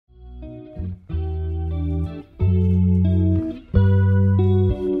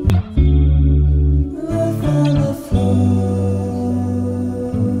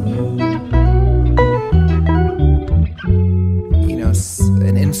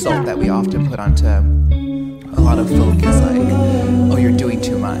insult that we often put onto a lot of folk is like, oh, you're doing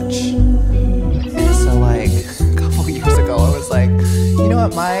too much. So like a couple years ago, I was like, you know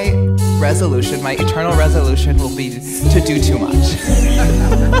what, my resolution, my eternal resolution will be to do too much.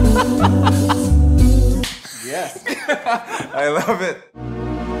 Yes, I love it.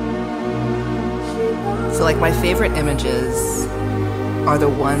 So like my favorite images are the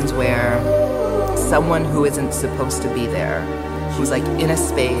ones where someone who isn't supposed to be there, who's like in a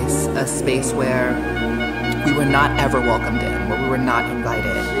space where we were not ever welcomed in, where we were not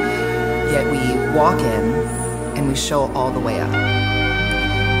invited, yet we walk in and we show all the way up.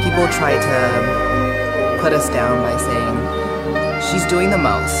 People try to put us down by saying, she's doing the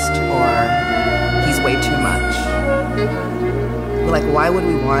most, or he's way too much. But like, why would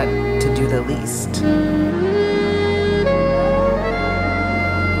we want to do the least?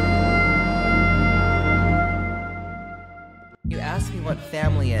 You asked me what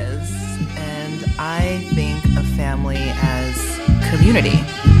family is, and I think of family as community.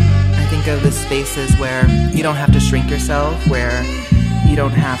 I think of the spaces where you don't have to shrink yourself, where you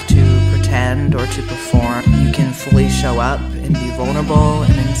don't have to pretend or to perform. You can fully show up and be vulnerable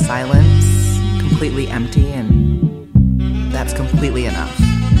and in silence, completely empty, and that's completely enough.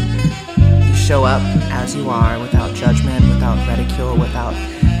 You show up as you are, without judgment, without ridicule, without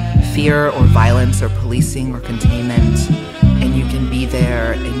fear or violence or policing or containment, and you can be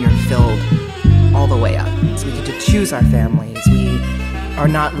there and you're filled all the way up. So we get to choose our families. We are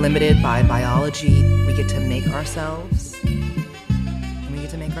not limited by biology. We get to make ourselves, and we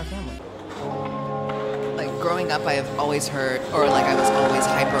get to make our family. Like growing up, I have always heard, or like I was always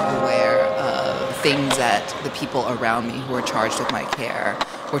hyper aware of things that the people around me who were charged with my care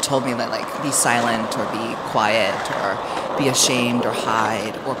were told me that like be silent or be quiet or be ashamed or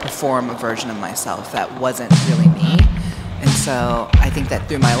hide or perform a version of myself that wasn't really me. And so I think that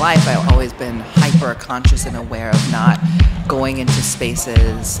through my life, I've always been hyper conscious and aware of not going into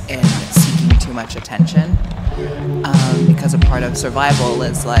spaces and seeking too much attention, because a part of survival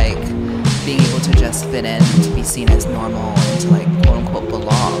is like being able to just fit in, to be seen as normal, and to like quote unquote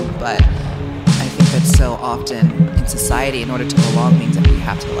belong. But I think that so often in society, in order to belong means that we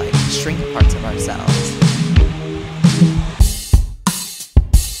have to like shrink parts of ourselves.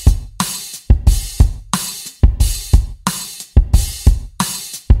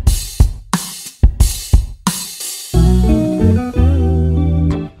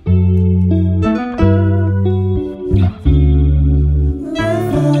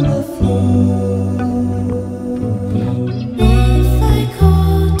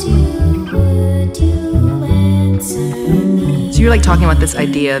 So you're like talking about this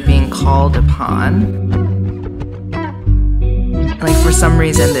idea of being called upon. And like for some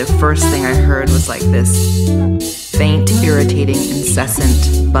reason, the first thing I heard was like this faint, irritating,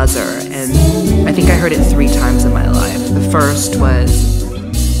 incessant buzzer. And I think I heard it 3 times in my life. The first was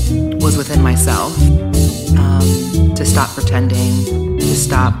within myself, to stop pretending, to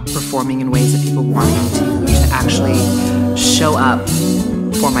stop performing in ways that people want me to actually show up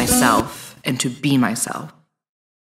for myself and to be myself.